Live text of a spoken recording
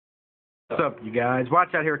What's up, you guys?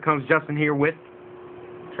 Watch out, here it comes Justin here with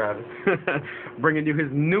Travis. bringing you his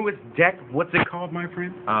newest deck. What's it called, my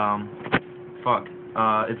friend?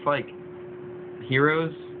 It's like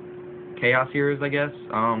Heroes, Chaos Heroes, I guess.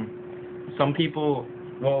 Some people,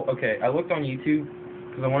 well, okay, I looked on YouTube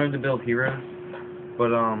because I wanted to build Heroes,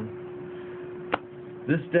 but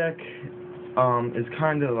this deck is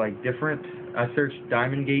kind of like different. I searched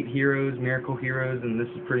Diamond Gate Heroes, Miracle Heroes, and this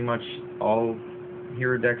is pretty much all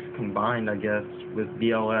hero decks combined, I guess, with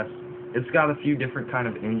BLS. It's got a few different kind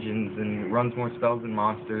of engines and runs more spells than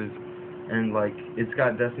monsters, and like it's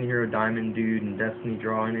got Destiny Hero Diamond Dude and Destiny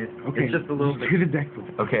Draw in it. Okay, it's just a little bit. Do the deck.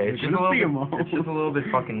 Okay, it's just a little bit. It's just a little bit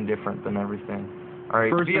fucking different than everything. All right,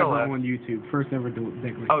 First BLS. ever on YouTube. First ever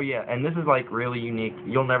deck. Oh yeah, and this is like really unique.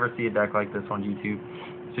 You'll never see a deck like this on YouTube.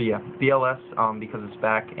 So yeah, BLS because it's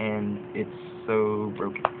back and it's so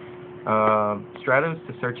broken. Stratos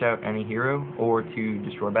to search out any hero or to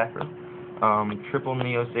destroy back row. Triple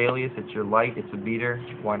Neos Alias, it's your light, it's a beater,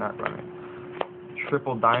 why not run it?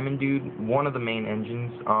 Triple Diamond Dude, one of the main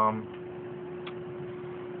engines.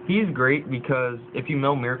 He's great because if you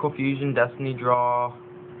mill Miracle Fusion, Destiny Draw,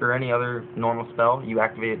 or any other normal spell, you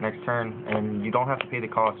activate it next turn, and you don't have to pay the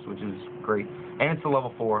cost, which is great. And it's a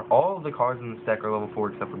level 4. All of the cards in this deck are level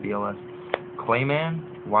 4 except for BLS. Clayman,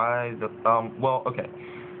 why the, well, okay.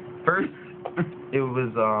 First, it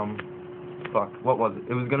was, what was it?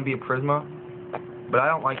 It was going to be a Prisma, but I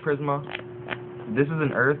don't like Prisma. This is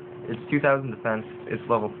an Earth, it's 2000 defense, it's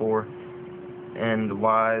level 4, and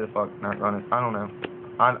why the fuck not run it? I don't know.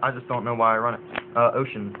 I just don't know why I run it.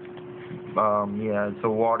 Ocean, yeah, it's a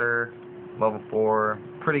water, level 4,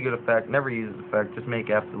 pretty good effect, never use its effect, just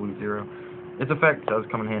make absolute 0. Its effect does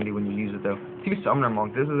come in handy when you use it though. 2 Summoner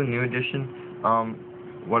Monk, this is a new addition.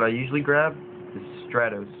 What I usually grab is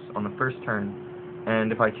Stratos on the first turn,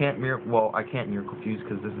 and if I can't I can't Miracle Fuse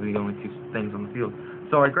because this is the only 2 things on the field.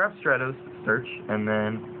 So I grab Stratos, search, and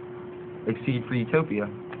then Exceed for Utopia,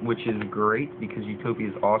 which is great because Utopia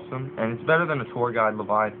is awesome, and it's better than a Tour Guide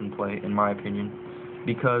Leviathan play, in my opinion,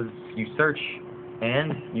 because you search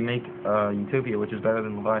and you make Utopia, which is better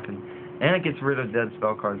than Leviathan, and it gets rid of dead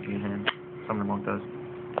spell cards in your hand. Summoner Monk does.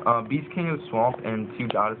 Beast King of the Swamp and 2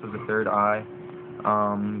 Goddess of the Third Eye,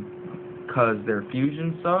 because they're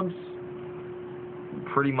fusion subs,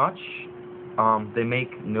 pretty much. They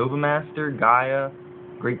make Nova Master, Gaia,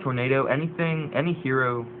 Great Tornado, any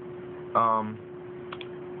hero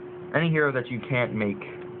that you can't make,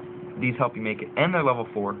 these help you make it, and they're level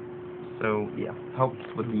 4, so yeah, helps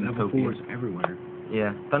with the level Utopia. 4 is everywhere.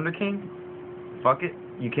 Yeah, Thunder King, fuck it,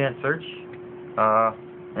 you can't search,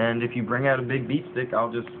 and if you bring out a big beat stick,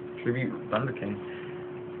 I'll just tribute Thunder King.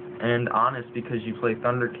 And Honest, because you play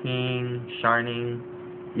Thunder King, Shining,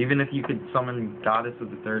 even if you could summon Goddess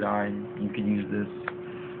of the Third Eye, you could use this.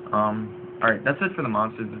 Alright, that's it for the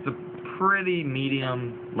monsters. It's a pretty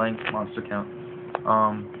medium length monster count.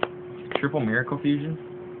 Triple Miracle Fusion,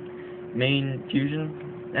 main fusion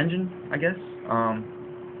engine, I guess.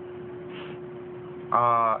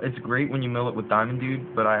 It's great when you mill it with Diamond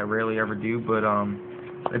Dude, but I rarely ever do, but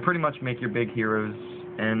they pretty much make your big heroes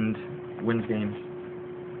and wins games.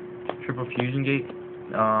 Triple Fusion Gate,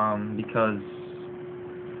 because,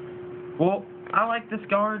 well, I like this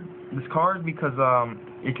card because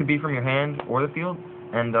it could be from your hand or the field,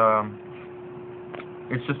 and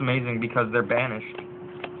it's just amazing because they're banished,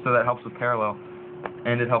 so that helps with Parallel,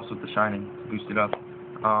 and it helps with the Shining to boost it up,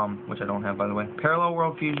 which I don't have, by the way. Parallel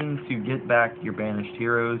World Fusion to get back your banished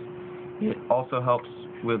heroes. It also helps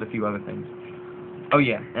with a few other things. Oh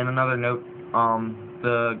yeah, and another note,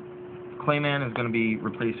 the Clayman is going to be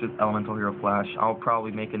replaced with Elemental Hero Flash. I'll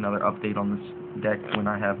probably make another update on this deck when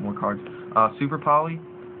I have more cards. Super Poly,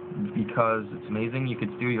 because it's amazing. You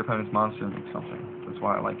could steal your opponent's monster and make something. That's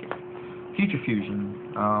why I like it. Future Fusion,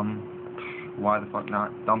 why the fuck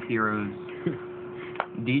not? Dump heroes.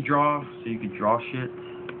 D-Draw, so you could draw shit.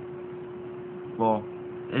 Well,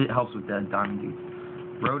 it helps with dead Diamond Dudes.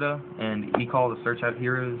 Rhoda and E-Call to search out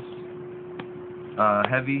heroes.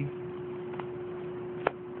 Heavy.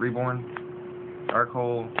 Reborn,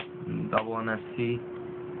 Darkhole, double MST,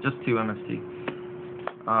 just 2 MST.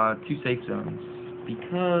 2 safe zones,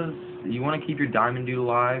 because you want to keep your Diamond Dude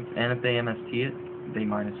alive, and if they MST it, they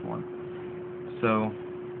 -1. So,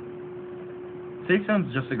 safe zones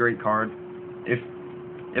is just a great card.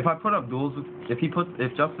 If I put up duels with, if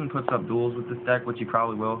Justin puts up duels with this deck, which he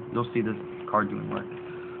probably will, you'll see this card doing work.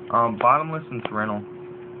 Bottomless and Serenal,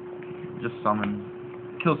 just summon,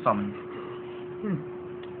 kill summons.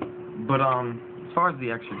 But, as far as the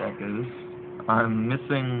extra deck goes, I'm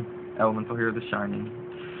missing Elemental Hero the Shining.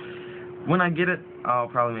 When I get it, I'll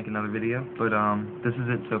probably make another video, but, this is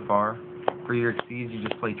it so far. for your Exceeds, you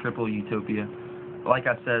just play triple Utopia. Like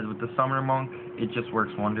I said, with the Summoner Monk, it just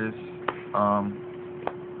works wonders.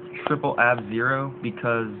 Triple Ab-Zero,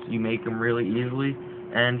 because you make him really easily,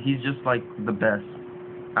 and he's just like the best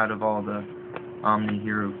out of all the Omni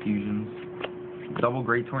Hero fusions. Double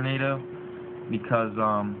Great Tornado, because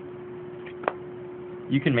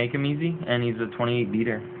you can make him easy, and he's a 28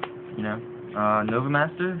 beater, you know. Nova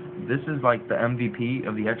Master, this is like the MVP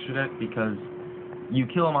of the extra deck, because you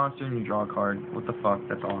kill a monster and you draw a card. What the fuck,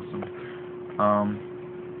 that's awesome.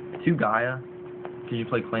 2 Gaia, because you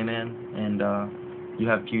play Clayman, and you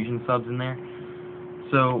have fusion subs in there,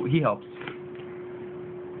 so he helps.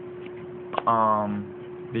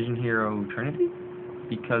 Vision Hero Trinity,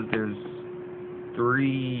 because there's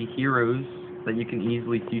 3 heroes that you can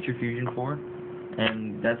easily future fusion for,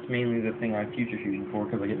 and that's mainly the thing I future fusion for,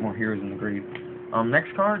 because I get more heroes in the grave.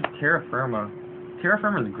 Next card, Terra Firma. Terra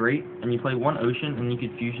Firma is great, and you play 1 Ocean, and you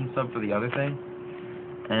could fusion sub for the other thing.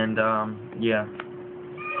 And yeah,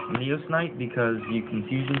 Neos Knight, because you can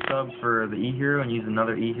fusion sub for the E hero and use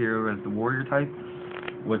another E hero as the warrior type,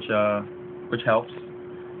 which helps.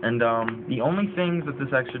 And the only things that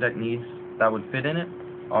this extra deck needs that would fit in it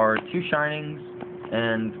are 2 Shinings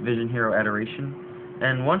and Vision Hero Adoration.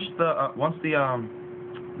 And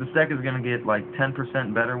this deck is gonna get like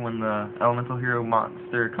 10% better when the Elemental Hero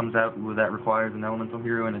monster comes out that requires an Elemental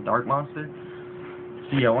Hero and a Dark monster.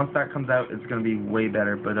 So yeah, once that comes out, it's gonna be way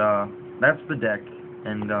better. But that's the deck,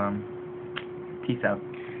 and peace out.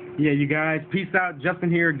 Yeah, you guys, peace out. Justin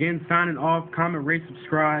here again, signing off. Comment, rate,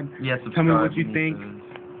 subscribe. Yeah, subscribe. Tell me what you think.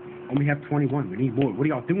 We have 21. We need more. What are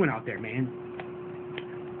y'all doing out there, man?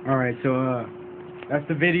 Alright, so that's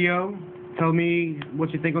the video. Tell me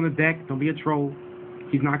what you think on the deck. Don't be a troll.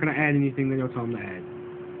 He's not going to add anything that you'll tell him to add.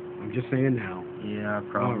 I'm just saying now. Yeah, I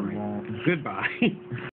probably won't. Goodbye.